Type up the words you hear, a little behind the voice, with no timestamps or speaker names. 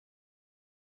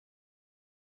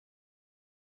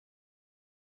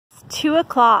It's 2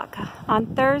 o'clock on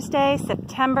Thursday,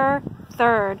 September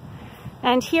 3rd.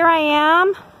 And here I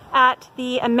am at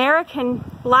the American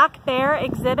black bear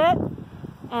exhibit.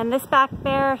 And this black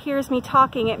bear hears me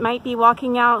talking. It might be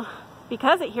walking out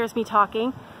because it hears me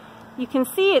talking. You can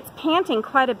see it's panting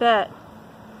quite a bit.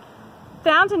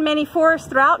 Found in many forests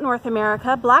throughout North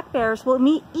America, black bears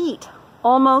will eat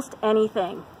almost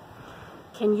anything.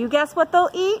 Can you guess what they'll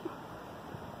eat?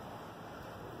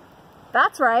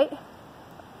 That's right.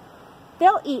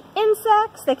 They'll eat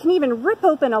insects. They can even rip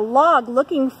open a log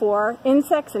looking for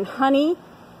insects and honey.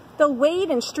 They'll wade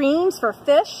in streams for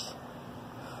fish.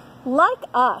 Like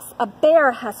us, a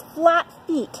bear has flat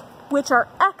feet, which are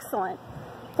excellent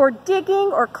for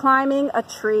digging or climbing a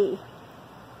tree.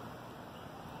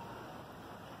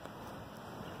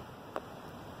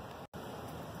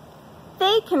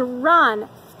 They can run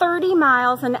 30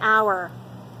 miles an hour.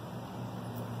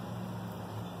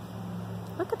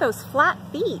 Look at those flat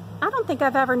feet. I don't think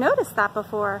I've ever noticed that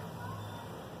before.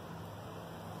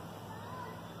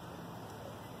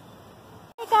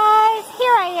 Hey guys,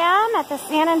 here I am at the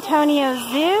San Antonio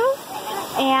Zoo,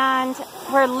 and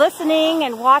we're listening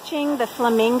and watching the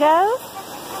flamingos.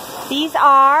 These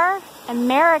are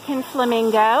American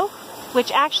flamingo,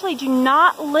 which actually do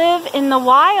not live in the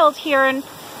wild here in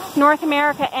North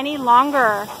America any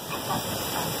longer.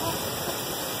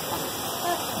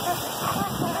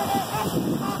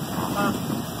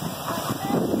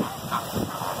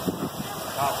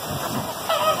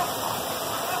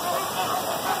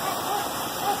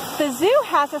 The zoo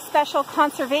has a special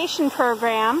conservation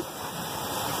program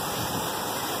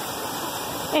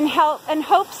and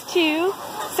hopes to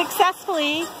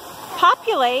successfully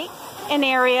populate an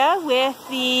area with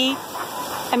the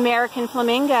American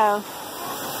flamingo.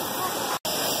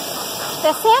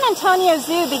 The San Antonio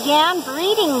Zoo began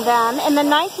breeding them in the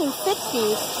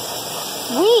 1960s.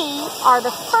 We are the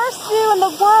first zoo in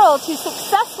the world to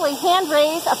successfully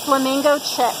hand-raise a flamingo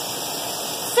chick.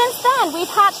 Since then, we've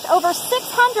hatched over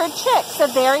 600 chicks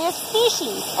of various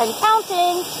species and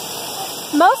counting.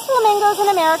 Most flamingos in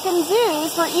American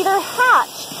zoos were either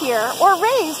hatched here or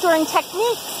raised during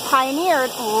techniques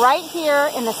pioneered right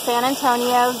here in the San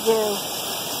Antonio Zoo.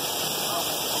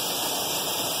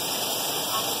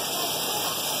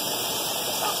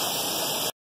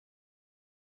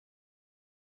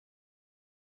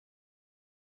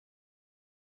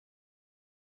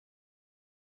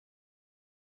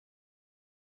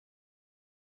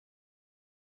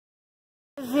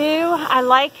 Zoo, I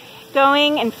like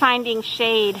going and finding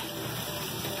shade,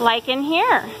 like in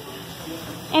here.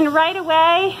 And right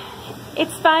away,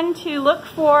 it's fun to look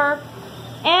for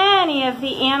any of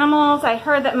the animals. I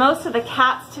heard that most of the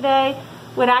cats today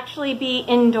would actually be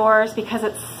indoors because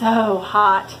it's so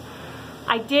hot.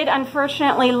 I did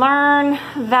unfortunately learn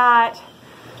that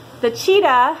the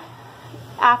cheetah,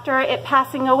 after it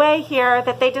passing away here,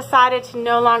 that they decided to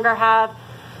no longer have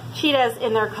cheetahs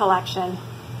in their collection.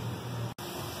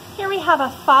 Here we have a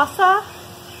fossa.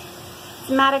 It's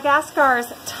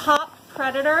Madagascar's top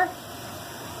predator,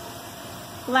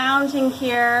 lounging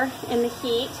here in the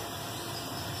heat.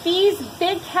 These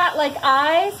big cat-like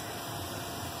eyes,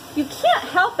 you can't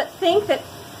help but think that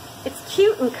it's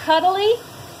cute and cuddly,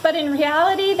 but in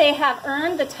reality they have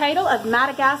earned the title of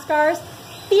Madagascar's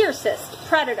fiercest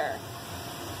predator.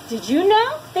 Did you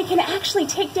know they can actually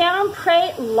take down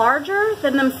prey larger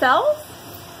than themselves?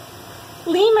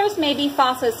 Lemurs may be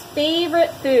fossa's favorite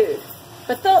food,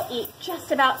 but they'll eat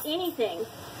just about anything,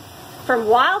 from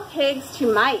wild pigs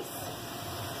to mice.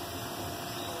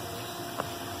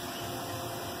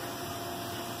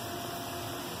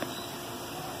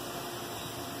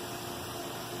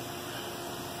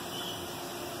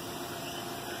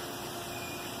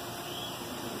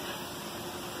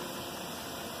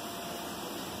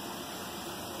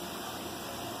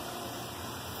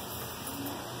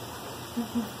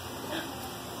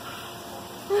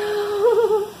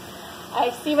 I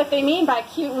see what they mean by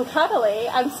cute and cuddly.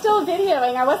 I'm still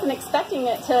videoing. I wasn't expecting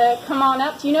it to come on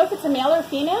up. Do you know if it's a male or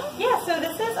female? Yeah, so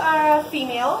this is a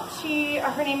female.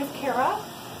 Her name is Kara.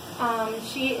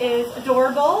 She is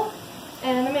adorable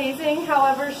and amazing.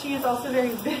 However, she is also very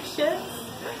vicious.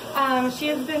 She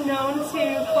has been known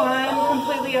to climb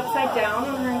completely upside down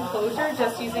on her enclosure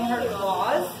just using her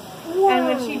claws. Whoa. And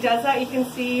when she does that, you can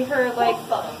see her like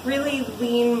really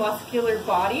lean, muscular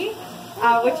body.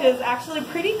 Which is actually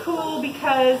pretty cool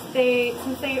because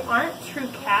since they aren't true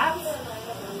cats,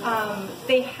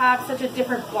 they have such a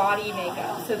different body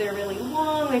makeup. So they're really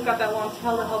long, they've got that long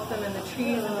tail to help them in the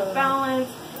trees and the balance.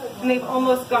 and they've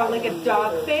almost got like a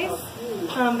dog face,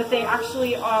 but they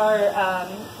actually are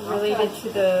related to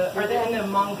they're in the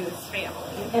mongoose family.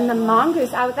 In the mongoose.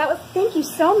 Thank you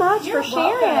so much for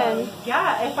sharing. Welcome.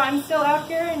 Yeah, if I'm still out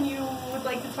here and you would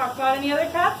like to talk about any other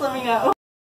cats, let me know.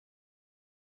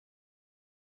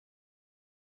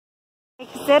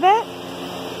 Exhibit.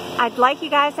 I'd like you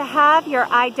guys to have your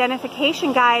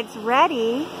identification guides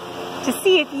ready to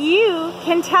see if you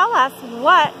can tell us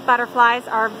what butterflies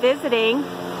are visiting.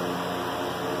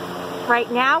 Right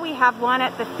now we have one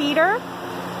at the feeder.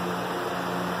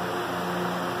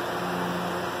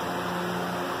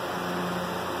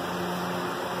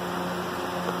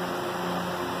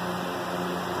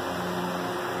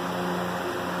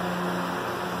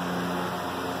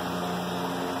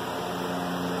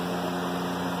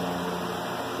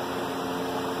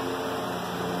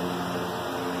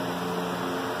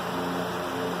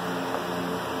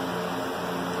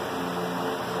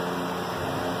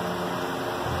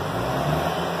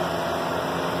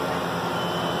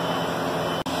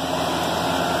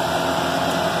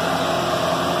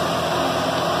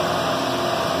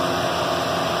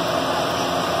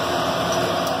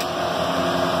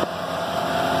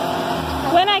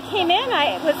 When I came in,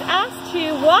 I was asked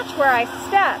to watch where I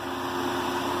step.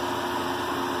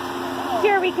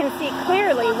 Here we can see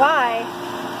clearly why.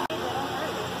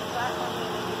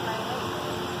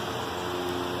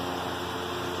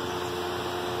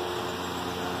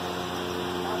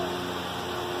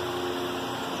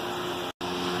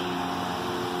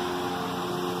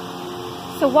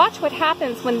 So watch what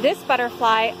happens when this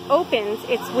butterfly opens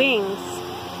its wings.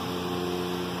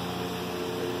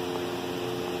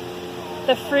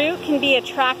 The fruit can be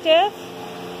attractive.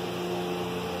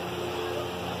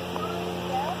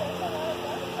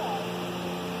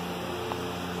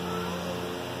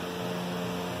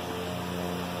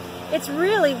 It's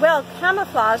really well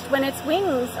camouflaged when its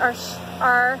wings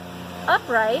are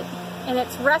upright in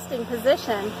its resting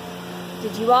position.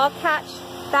 Did you all catch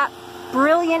that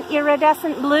brilliant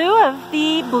iridescent blue of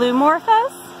the blue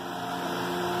morphos?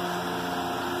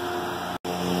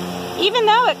 Even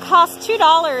though it costs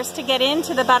 $2 to get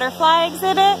into the butterfly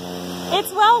exhibit,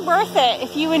 it's well worth it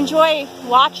if you enjoy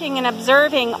watching and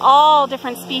observing all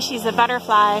different species of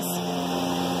butterflies.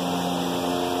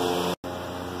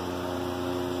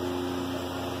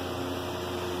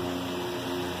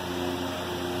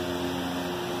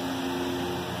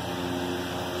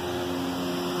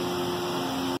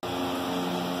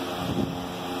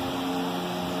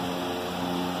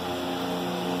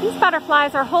 These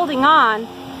butterflies are holding on.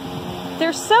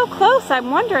 They're so close,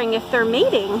 I'm wondering if they're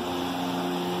mating.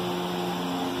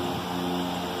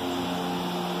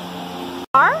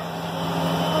 Are?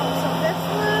 Oh, so this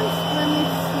one's, let me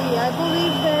see, I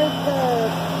believe they're the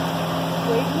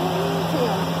wait ones.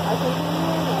 Yeah, I think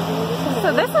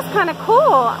So this is kind of cool.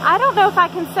 I don't know if I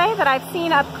can say that I've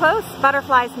seen up close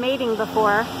butterflies mating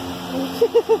before.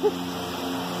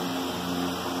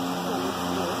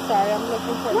 Sorry, I'm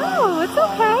looking for No, it's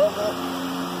okay.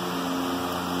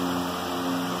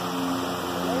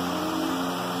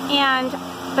 And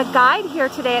the guide here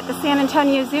today at the San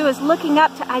Antonio Zoo is looking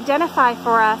up to identify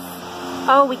for us.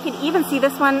 Oh, we can even see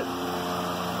this one.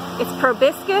 It's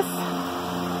proboscis.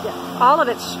 Yeah. All of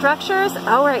its structures.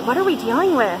 All right, what are we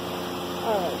dealing with?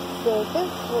 Alright, so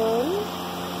this one,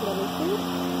 let me see,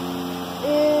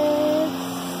 it's,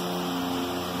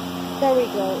 there we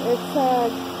go, it's a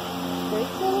great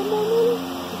Helen.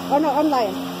 Oh no, I'm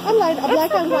lying, a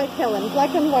black and white Helen,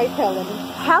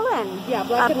 Helen. Yeah,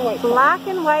 black and white. Black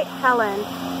and white Helen.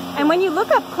 And when you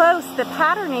look up close, the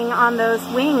patterning on those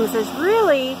wings is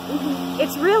really,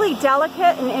 it's really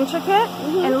delicate and intricate.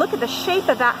 And look at the shape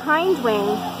of that hind wing.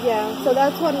 Yeah, so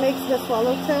that's what makes the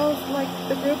swallowtails like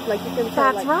the group, like you can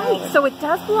tell. That's like right. So it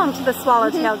does belong to the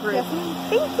swallowtail group.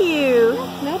 Definitely. Thank you.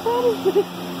 Yeah, no problem.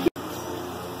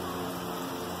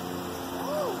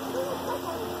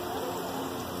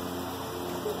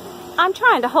 I'm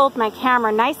trying to hold my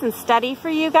camera nice and steady for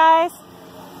you guys.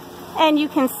 And you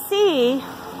can see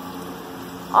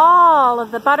all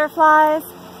of the butterflies.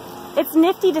 It's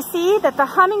nifty to see that the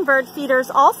hummingbird feeders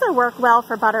also work well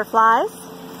for butterflies.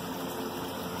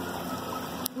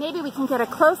 Maybe we can get a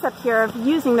close-up here of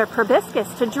using their proboscis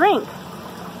to drink.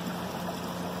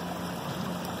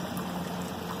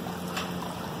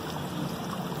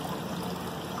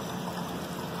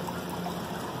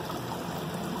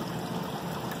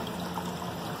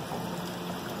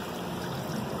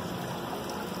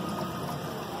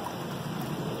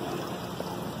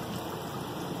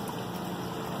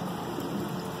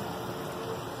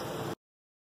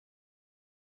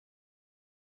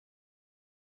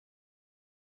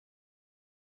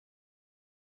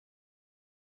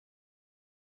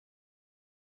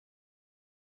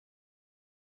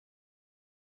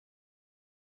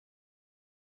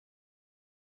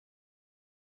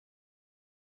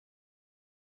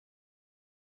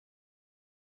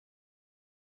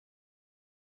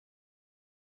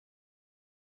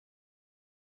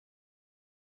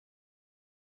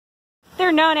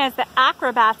 They're known as the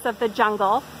acrobats of the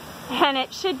jungle, and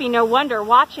it should be no wonder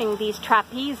watching these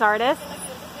trapeze artists.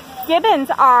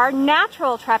 Gibbons are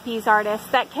natural trapeze artists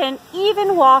that can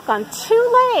even walk on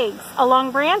 2 legs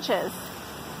along branches.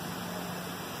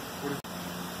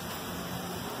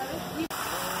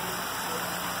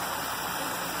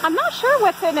 I'm not sure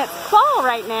what's in its claw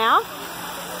right now.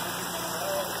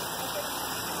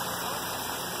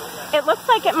 It looks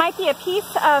like it might be a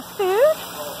piece of food.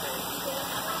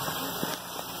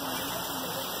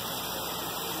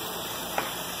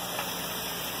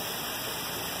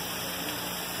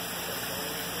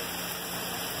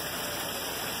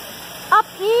 Up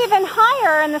even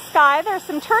higher in the sky, there's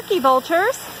some turkey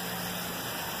vultures.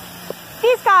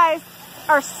 These guys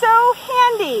are so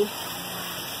handy.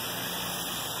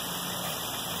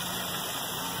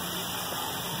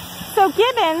 So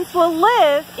gibbons will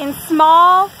live in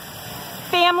small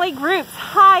family groups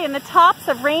high in the tops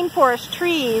of rainforest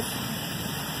trees.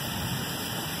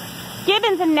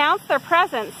 Gibbons announce their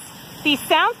presence. These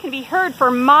sounds can be heard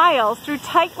for miles through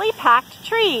tightly packed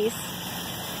trees.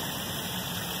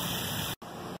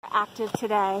 Active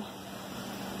today.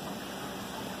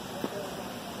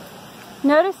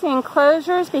 Noticing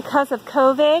closures because of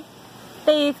COVID,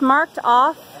 they've marked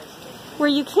off where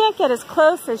you can't get as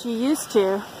close as you used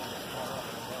to.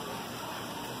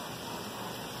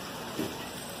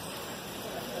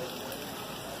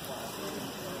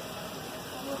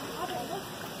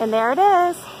 And there it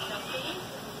is.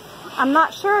 I'm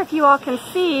not sure if you all can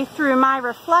see through my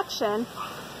reflection.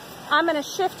 I'm going to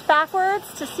shift backwards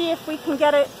to see if we can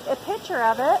get a picture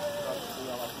of it.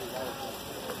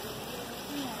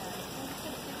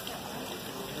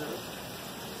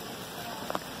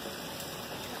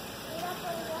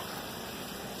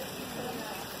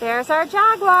 There's our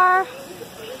jaguar.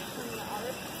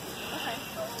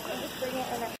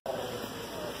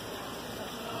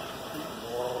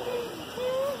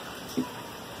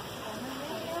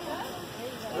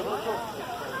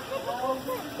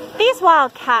 These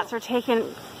wild cats are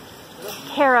taken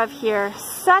care of here.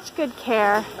 Such good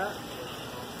care.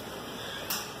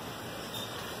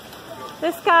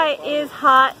 This guy is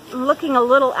hot, looking a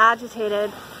little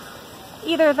agitated.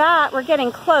 Either that, we're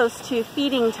getting close to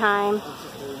feeding time.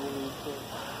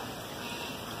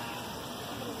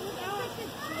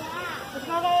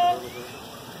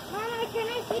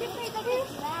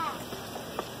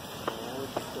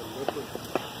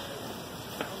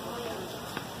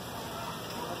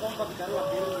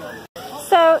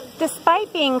 So,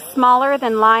 despite being smaller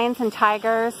than lions and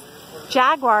tigers,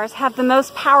 jaguars have the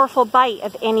most powerful bite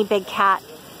of any big cat.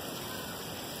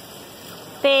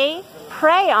 They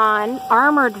prey on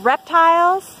armored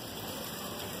reptiles,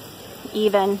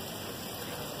 even.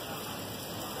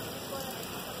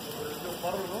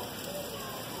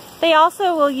 They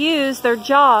also will use their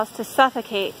jaws to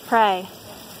suffocate prey.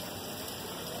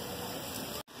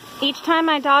 Each time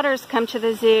my daughters come to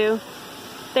the zoo,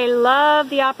 they love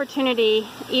the opportunity,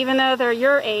 even though they're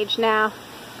your age now.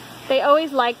 They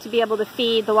always like to be able to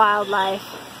feed the wildlife.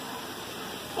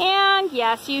 And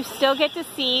yes, you still get to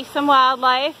see some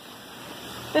wildlife,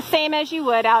 the same as you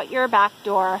would out your back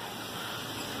door.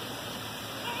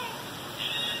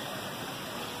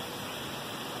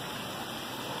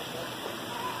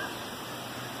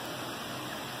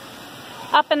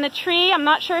 Up in the tree, I'm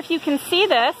not sure if you can see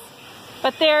this,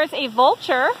 but there's a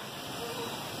vulture,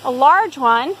 a large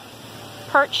one,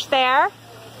 perched there,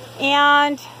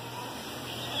 and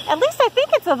at least I think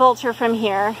it's a vulture from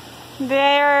here.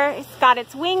 There, it's got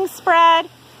its wings spread,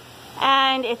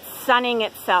 and it's sunning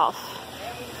itself.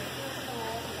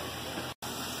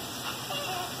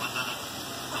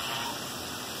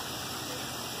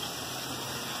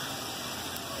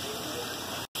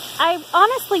 I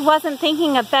honestly wasn't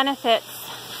thinking of benefits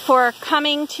for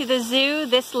coming to the zoo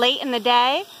this late in the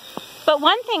day. But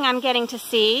one thing I'm getting to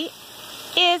see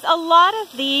is a lot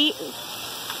of the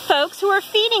folks who are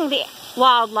feeding the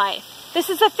wildlife. This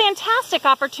is a fantastic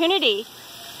opportunity.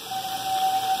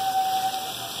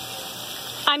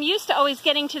 I'm used to always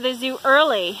getting to the zoo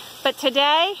early, but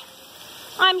today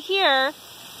I'm here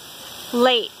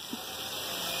late.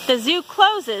 The zoo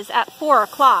closes at 4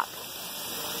 o'clock.